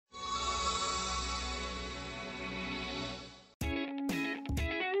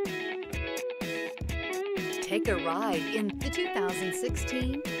Take a ride in the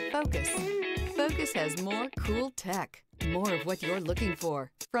 2016 Focus. Focus has more cool tech, more of what you're looking for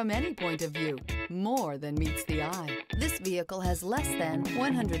from any point of view, more than meets the eye. This vehicle has less than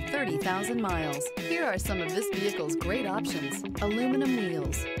 130,000 miles. Here are some of this vehicle's great options: aluminum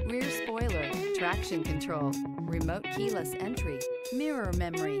wheels, rear spoiler, traction control, remote keyless entry, mirror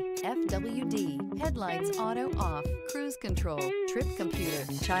memory, FWD, headlights auto off, cruise control, trip computer,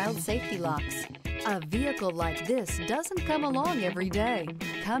 child safety locks. A vehicle like this doesn't come along every day.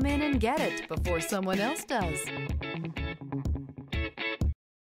 Come in and get it before someone else does.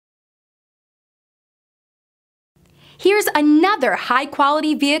 Here's another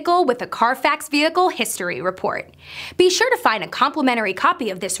high-quality vehicle with a Carfax Vehicle History Report. Be sure to find a complimentary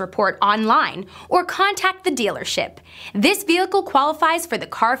copy of this report online or contact the dealership. This vehicle qualifies for the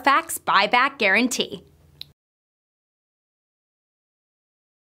Carfax Buyback Guarantee.